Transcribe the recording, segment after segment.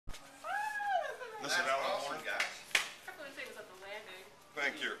This is out on the morning, guys. I couldn't say it was at the landing.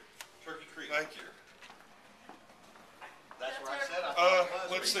 Thank you. Turkey Creek. Thank you. That's where I said I thought it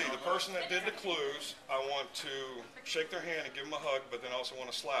was. Let's see. The person that did the clues, I want to shake their hand and give them a hug, but then I also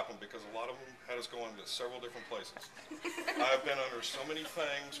want to slap them because a lot of them had us going to several different places. I've been under so many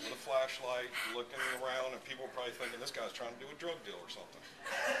things with a flashlight, looking around, and people are probably thinking this guy's trying to do a drug deal or something.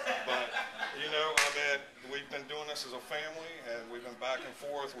 But, you know, I mean, we've been doing this as a family, and we've been back and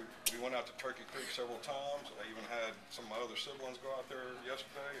forth. We went out to Turkey Creek several times. I even had some of my other siblings go out there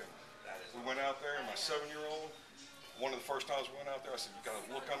yesterday, and we went out there, and my 7-year-old, one of the first times we went out there, I said, you got to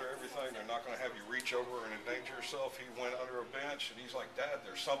look under everything. They're not going to have you reach over and endanger yourself. He went under a bench, and he's like, Dad,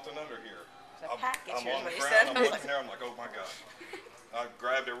 there's something under here. I'm on the ground, I'm looking there, I'm like, oh my God. I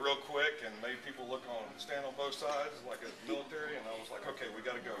grabbed it real quick and made people stand on both sides like a military, and I was like, okay, we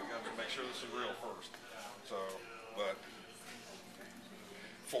got to go. We got to make sure this is real first. So, but,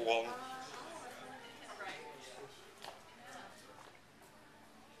 for well,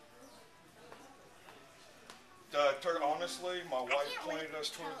 honestly, my wife pointed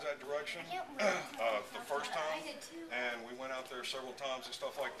us towards that direction the first time, and we went out there several times and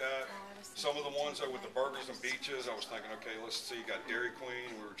stuff like that. Some of the ones that with the burgers and beaches, I was thinking, okay, let's see, you got Dairy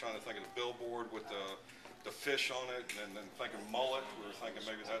Queen. We were trying to think of the billboard with the fish on it, and then thinking mullet. We were thinking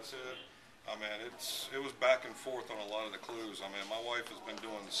maybe that's it. I mean, it was back and forth on a lot of the clues. I mean, my wife has been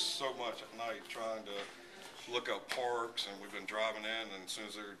doing so much at night trying to look up parks, and we've been driving in, and as soon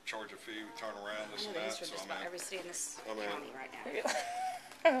as they charge a fee, we turn around, this and that. So, just about every city in this county right now.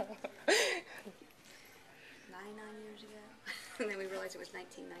 99 years ago. And then we realized it was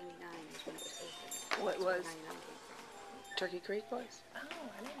 1999 is when it was opened. What was? 99 came from. Turkey Creek was? Oh,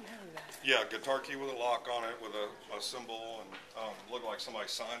 I didn't know that. Yeah, guitar key with a lock on it with a symbol, and looked like somebody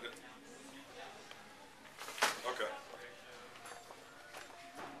signed it. Okay.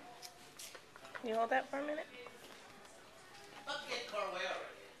 You hold that for a minute? Let's get car way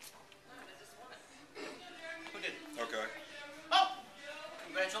already. Who did? Okay. Oh!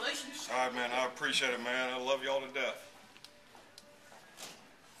 Congratulations. All right, man. I appreciate it, man. I love y'all to death.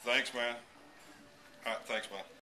 Thanks, man. All right, thanks, man.